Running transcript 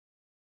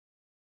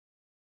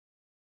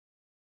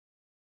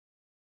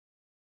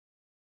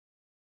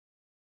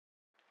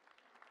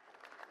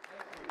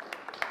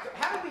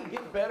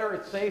better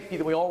at safety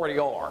than we already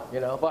are, you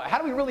know. But how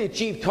do we really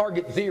achieve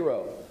target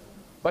zero?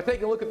 By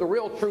taking a look at the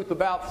real truth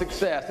about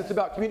success. It's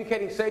about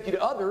communicating safety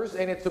to others,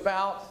 and it's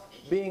about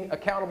being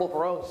accountable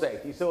for our own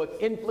safety. So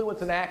it's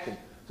influence and action.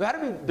 So how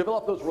do we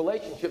develop those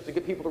relationships and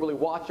get people to really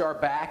watch our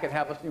back and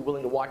have us be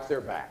willing to watch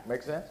their back?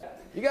 Make sense?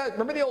 You guys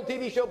remember the old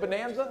TV show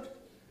Bonanza?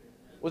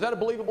 Was that a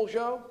believable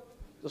show?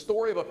 The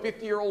story of a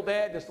 50-year-old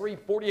dad and his 3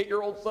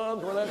 48-year-old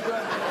sons. Remember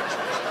that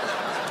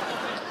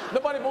show?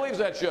 Nobody believes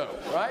that show,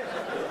 right?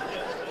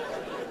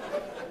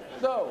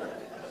 So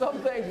some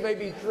things may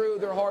be true,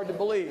 they're hard to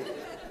believe.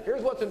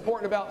 Here's what's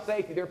important about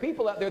safety. There are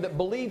people out there that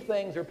believe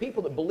things. There are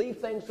people that believe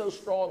things so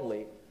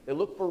strongly, they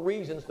look for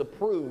reasons to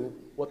prove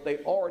what they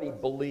already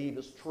believe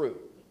is true.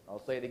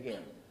 I'll say it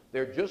again.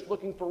 They're just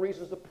looking for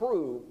reasons to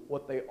prove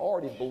what they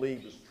already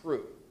believe is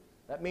true.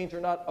 That means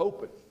they're not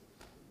open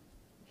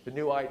to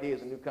new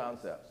ideas and new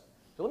concepts.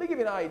 So let me give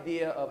you an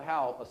idea of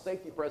how a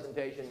safety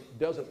presentation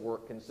doesn't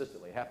work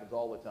consistently. It happens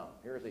all the time.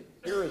 Here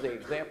is an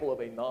example of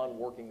a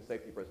non-working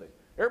safety presentation.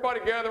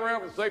 Everybody gather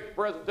around for the safety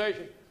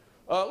presentation.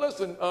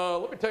 Listen,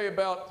 let me tell you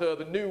about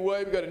the new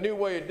way. We've got a new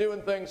way of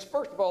doing things.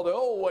 First of all, the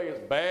old way is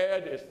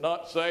bad. It's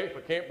not safe.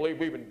 I can't believe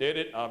we even did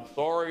it. I'm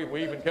sorry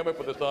we even came up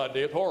with this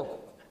idea. It's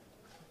horrible.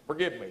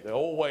 Forgive me. The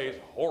old way is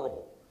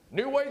horrible.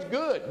 New way's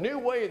good. The new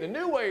way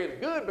is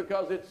good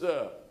because it's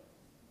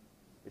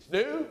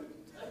new.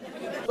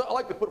 So I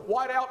like to put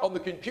white out on the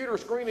computer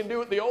screen and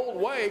do it the old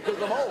way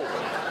because I'm old.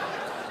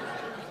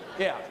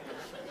 Yeah.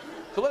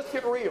 So let's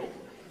get real.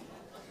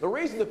 The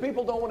reason that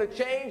people don't want to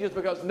change is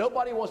because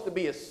nobody wants to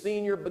be a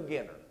senior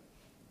beginner.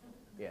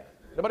 Yeah.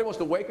 Nobody wants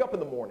to wake up in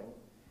the morning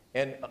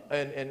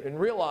and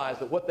realize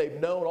that what they've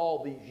known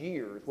all these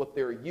years, what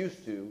they're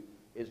used to,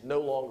 is no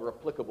longer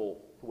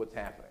applicable to what's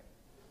happening.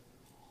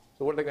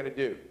 So what are they going to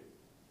do?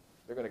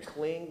 They're going to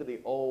cling to the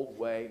old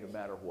way no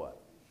matter what.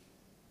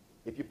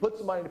 If you put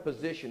somebody in a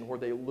position where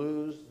they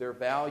lose their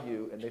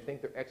value and they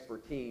think their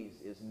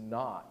expertise is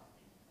not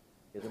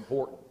as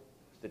important,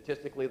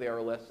 statistically they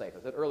are less safe.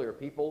 I said earlier,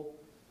 people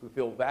who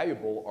feel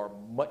valuable are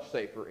much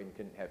safer and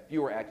can have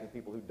fewer actions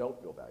than people who don't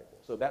feel valuable.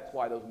 So that's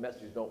why those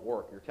messages don't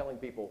work. You're telling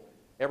people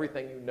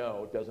everything you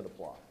know doesn't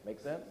apply. Make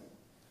sense?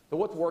 So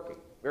what's working?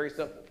 Very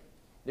simple.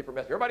 Different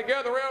message. Everybody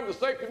gather around the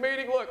safety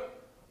meeting. Look,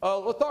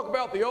 let's talk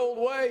about the old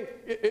way.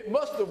 It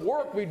must have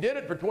worked. We did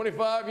it for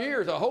 25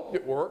 years. I hoped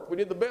it worked. We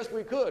did the best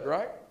we could,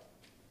 right?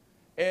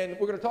 And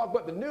we're going to talk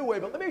about the new way,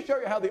 but let me show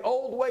you how the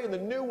old way and the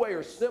new way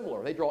are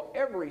similar. They draw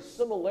every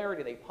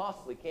similarity they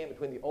possibly can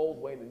between the old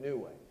way and the new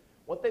way.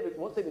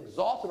 Once they've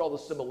exhausted all the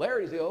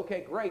similarities, they go,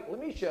 okay, great, let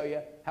me show you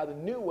how the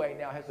new way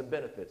now has some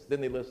benefits.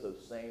 Then they list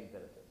those same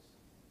benefits.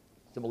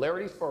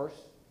 Similarities first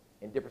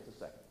and differences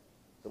second.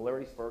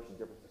 Similarities first and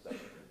differences second.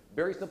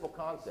 Very simple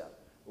concept.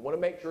 We want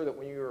to make sure that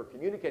when you're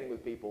communicating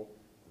with people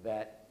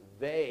that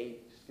they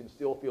can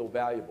still feel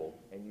valuable,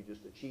 and you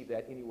just achieve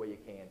that any way you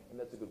can, and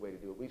that's a good way to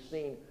do it. We've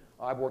seen,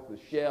 I've worked with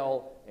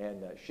Shell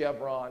and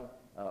Chevron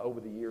over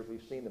the years.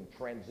 We've seen them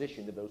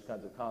transition to those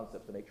kinds of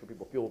concepts to make sure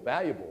people feel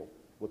valuable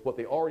with what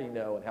they already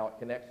know and how it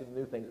connects to the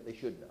new things that they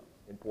should know.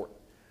 Important.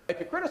 If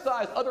you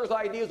criticize others'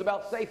 ideas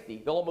about safety,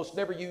 they'll almost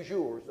never use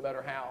yours, no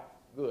matter how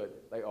good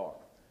they are.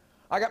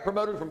 I got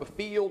promoted from a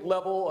field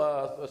level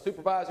a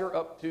supervisor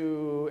up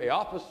to an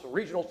office, a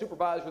regional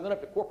supervisor, and then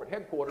up to corporate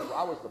headquarters where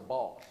I was the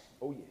boss.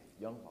 Oh yeah,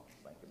 young boss.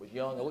 Thank you. I was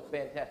young. I looked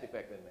fantastic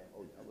back then, man.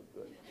 Oh yeah, I looked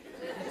good.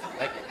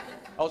 Thank you.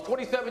 I was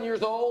 27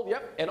 years old,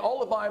 yep, and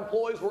all of my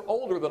employees were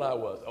older than I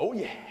was. Oh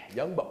yeah,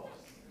 young boss.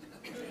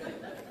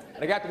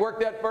 And I got to work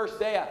that first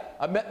day.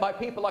 I met my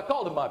people. I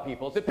called them my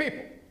people. I said,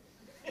 people.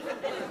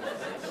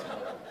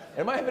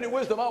 In my infinite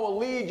wisdom, I will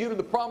lead you to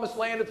the promised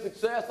land of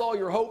success, all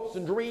your hopes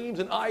and dreams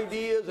and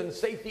ideas and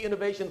safety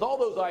innovations, all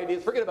those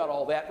ideas. Forget about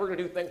all that. We're going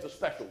to do things a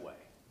special way.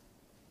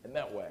 And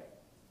that way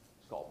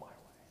is called my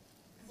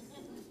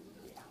way.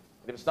 Yeah.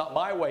 And if it's not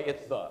my way,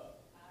 it's the.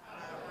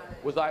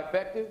 Was I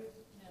effective?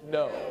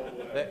 No.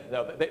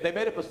 They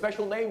made up a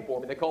special name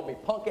for me. They called me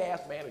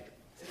punk-ass manager.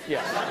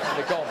 Yeah,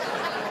 they called me.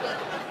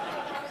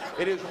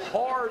 It is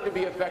hard to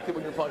be effective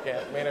when you're a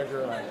punk-ass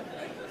manager, and I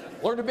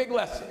learned a big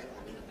lesson.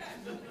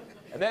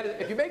 And that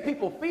is, if you make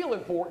people feel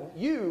important,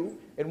 you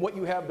and what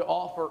you have to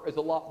offer is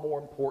a lot more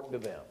important to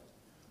them.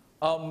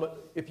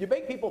 If you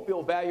make people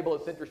feel valuable,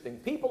 it's interesting.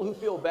 People who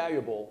feel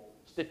valuable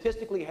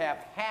statistically have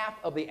half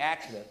of the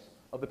accidents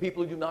of the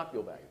people who do not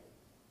feel valuable.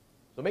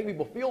 So making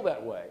people feel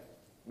that way,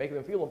 making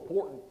them feel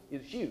important,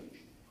 is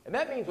huge. And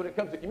that means when it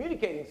comes to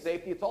communicating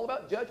safety, it's all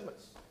about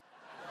judgments.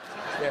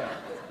 Yeah.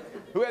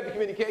 Who had the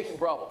communication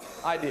problem?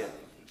 I did.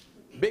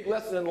 Big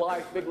lesson in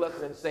life, big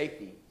lesson in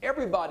safety.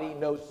 Everybody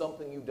knows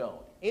something you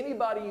don't.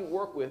 Anybody you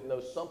work with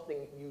knows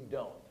something you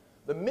don't.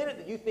 The minute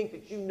that you think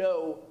that you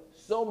know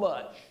so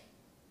much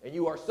and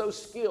you are so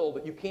skilled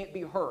that you can't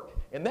be hurt,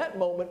 in that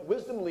moment,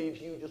 wisdom leaves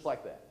you just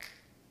like that.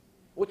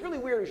 What's really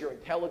weird is your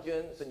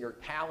intelligence and your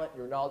talent,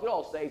 your knowledge. It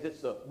all stays.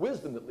 It's the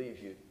wisdom that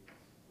leaves you.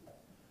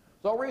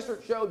 So our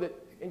research showed that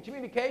in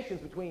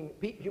communications between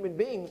human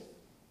beings,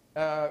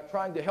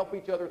 trying to help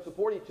each other and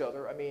support each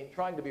other,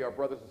 trying to be our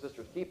brothers and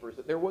sisters keepers,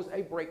 that there was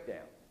a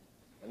breakdown.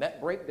 And that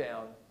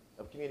breakdown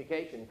of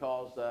communication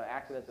cause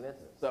accidents and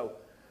incidents. So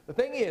the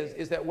thing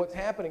is that what's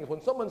happening is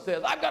when someone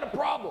says, I've got a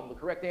problem, the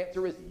correct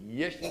answer is,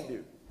 yes, you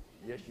do.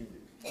 Yes, you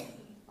do.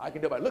 I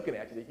can know by looking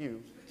at you that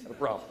you have a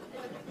problem.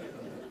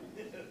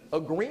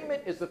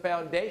 Agreement is the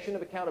foundation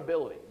of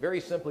accountability. Very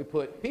simply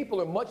put,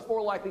 people are much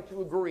more likely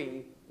to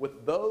agree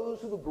with those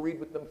who've agreed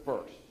with them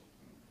first.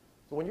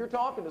 So when you're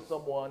talking to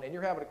someone and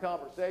you're having a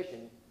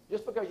conversation,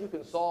 just because you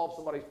can solve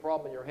somebody's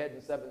problem in your head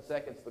in 7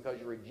 seconds because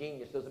you're a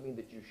genius doesn't mean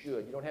that you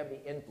should. You don't have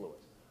any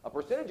influence. A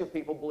percentage of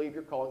people believe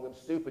you're calling them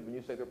stupid when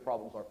you say their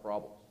problems aren't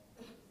problems.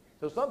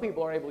 So some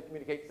people aren't able to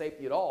communicate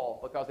safety at all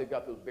because they've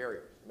got those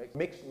barriers.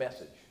 Mixed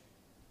message.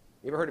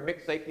 You ever heard of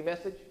mixed safety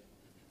message?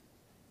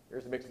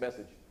 Here's a mixed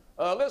message.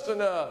 Listen,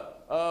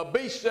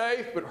 be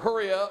safe, but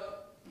hurry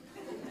up.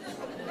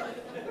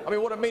 I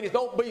mean, what I mean is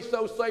don't be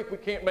so safe we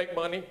can't make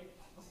money.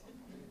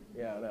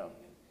 Yeah, I know.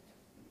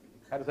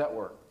 How does that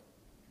work?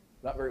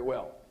 Not very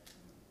well.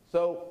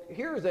 So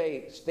here's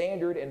a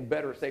standard and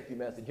better safety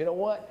message. You know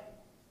what?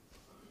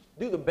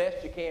 Do the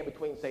best you can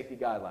between safety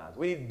guidelines.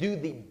 We need to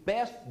do the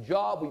best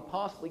job we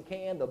possibly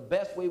can, the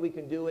best way we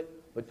can do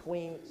it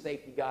between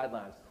safety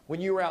guidelines.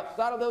 When you're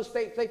outside of those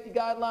safety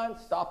guidelines,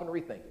 stop and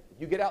rethink it.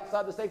 If you get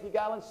outside the safety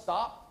guidelines,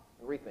 stop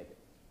and rethink it.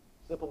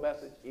 Simple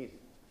message, easy.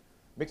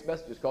 Mixed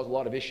messages cause a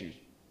lot of issues.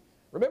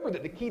 Remember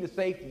that the key to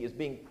safety is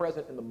being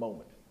present in the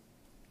moment.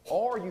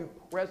 Are you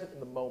present in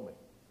the moment?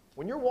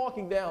 When you're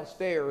walking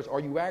downstairs, are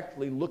you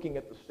actually looking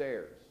at the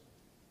stairs?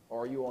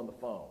 Or are you on the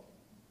phone?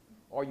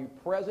 Are you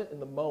present in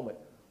the moment?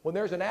 When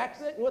there's an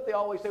accident, you know what they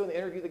always say when they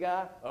interview the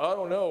guy? I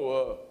don't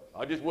know,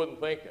 I just wasn't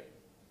thinking.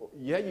 Well,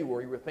 yeah, you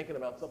were. You were thinking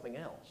about something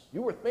else.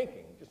 You were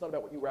thinking, just not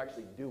about what you were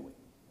actually doing.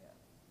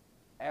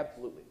 Yeah.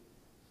 Absolutely.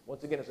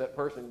 Once again, it's that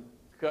person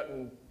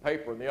cutting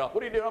paper in the office.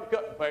 What do you do? I'm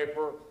cutting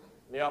paper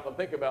in the office. I'm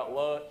thinking about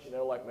lunch, you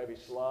know, like maybe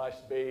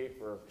sliced beef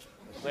or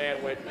a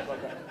sandwich or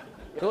something.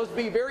 So let's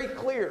be very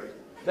clear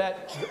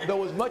that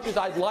though as much as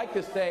I'd like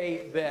to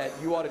say that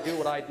you ought to do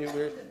what I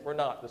do, we're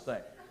not the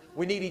same.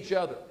 We need each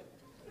other.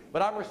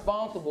 But I'm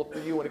responsible for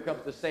you when it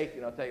comes to safety,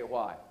 and I'll tell you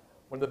why.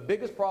 One of the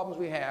biggest problems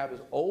we have is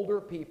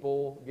older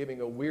people giving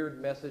a weird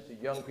message to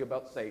young people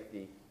about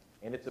safety,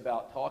 and it's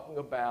about talking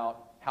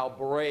about how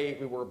brave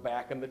we were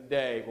back in the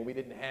day when we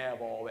didn't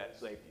have all that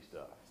safety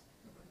stuff.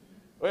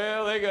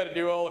 Well, they got to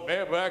do all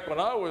that. Back when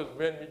I was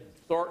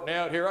starting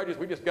out here,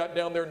 we just got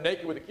down there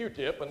naked with a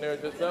Q-tip, and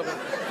there's just nothing.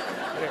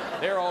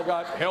 They're all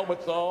got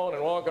helmets on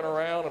and walking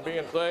around and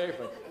being safe.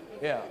 And,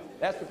 yeah,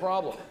 that's the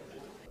problem.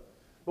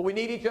 But we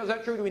need each other. Is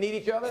that true? Do we need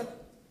each other?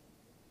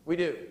 We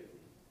do.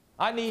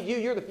 I need you.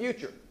 You're the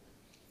future.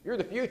 You're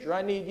the future.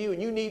 I need you,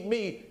 and you need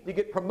me to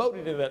get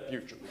promoted into that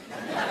future.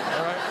 All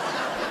right?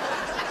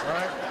 All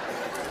right?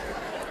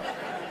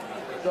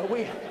 So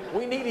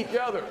we need each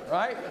other,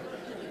 right?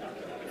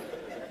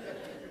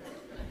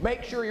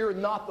 Make sure you're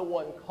not the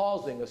one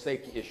causing a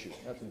safety issue.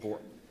 That's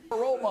important. We're a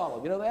role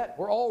model. You know that?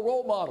 We're all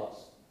role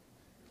models.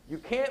 You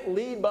can't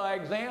lead by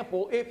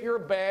example if you're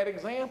a bad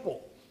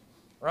example,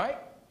 right?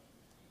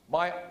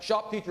 My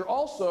shop teacher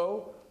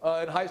also,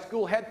 in high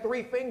school, had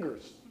 3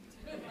 fingers.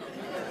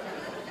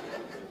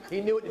 He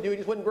knew what to do. He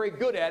just wasn't very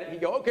good at it.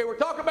 He'd go, okay, we're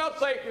talking about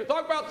safety. Let's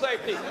talk about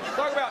safety.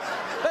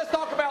 Let's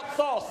talk about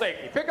saw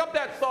safety. Pick up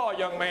that saw,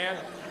 young man.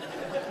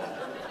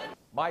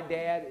 My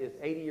dad is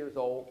 80 years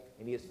old,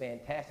 and he is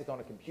fantastic on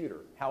a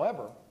computer.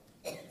 However,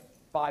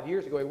 5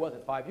 years ago, he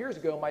wasn't. 5 years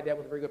ago, my dad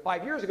wasn't very good.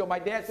 5 years ago, my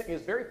dad sent me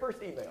his very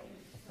first email.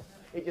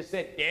 He just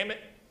said, damn it.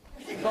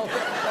 That's all it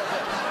said.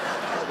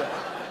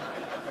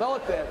 That's all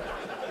it said.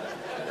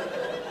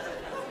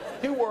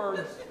 2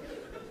 words.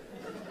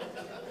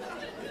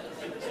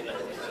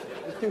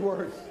 Just 2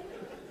 words.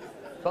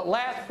 But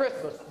last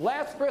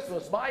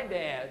Christmas, my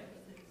dad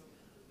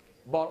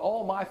bought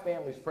all my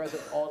family's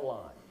presents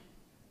online.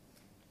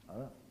 I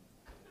don't know.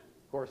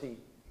 Of course,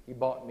 he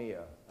bought me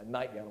a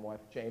nightgown and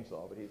a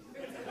chainsaw, but he's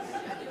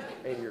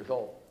 80 years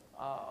old.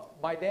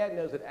 My dad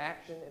knows that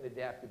action and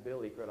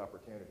adaptability create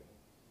opportunity.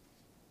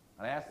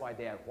 And I asked my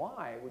dad,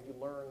 why would you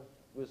learn,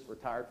 he was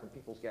retired from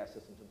People's Gas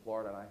Systems in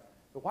Florida, and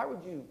but why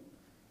would you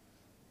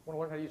want to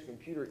learn how to use a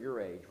computer at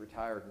your age,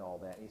 retired and all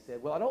that? And he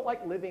said, well, I don't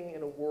like living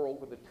in a world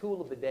where the tool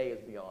of the day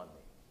is beyond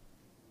me.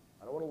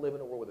 I don't want to live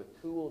in a world where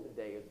the tool of the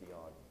day is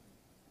beyond me.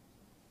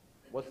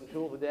 What's the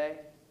tool of the day?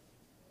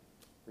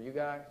 For you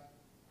guys,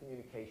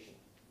 communication,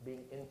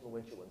 being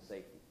influential in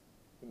safety.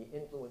 Can you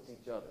influence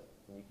each other?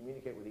 Can you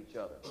communicate with each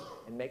other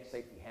and make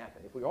safety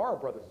happen? If we are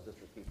brothers and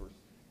sisters keepers,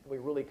 can we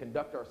really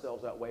conduct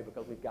ourselves that way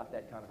because we've got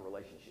that kind of a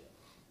relationship?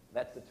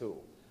 That's the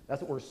tool.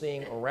 That's what we're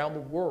seeing around the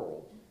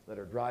world that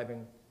are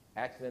driving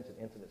accidents and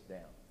incidents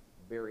down.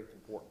 Very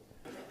important.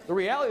 The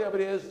reality of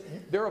it is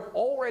there have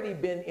already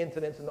been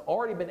incidents and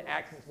already been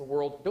accidents in the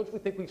world. Don't we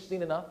think we've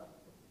seen enough?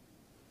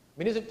 I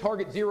mean, isn't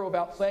Target Zero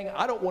about saying,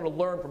 I don't want to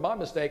learn from my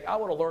mistake, I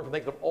want to learn from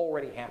things that have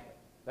already happened?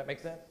 That make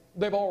sense?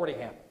 They've already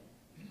happened.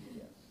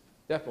 Yes.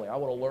 Definitely, I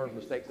want to learn from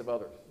mistakes of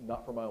others,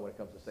 not from my own when it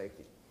comes to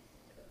safety.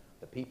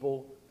 The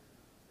people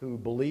who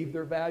believe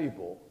they're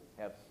valuable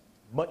have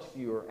much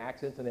fewer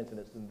accidents and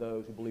incidents than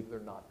those who believe they're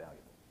not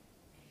valuable.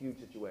 Huge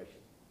situation.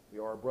 We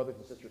are our brothers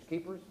and sisters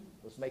keepers.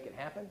 Let's make it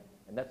happen.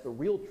 And that's the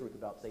real truth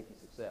about safety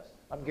success.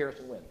 I'm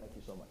Garrison Wynn. Thank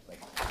you so much.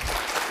 Thank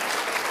you.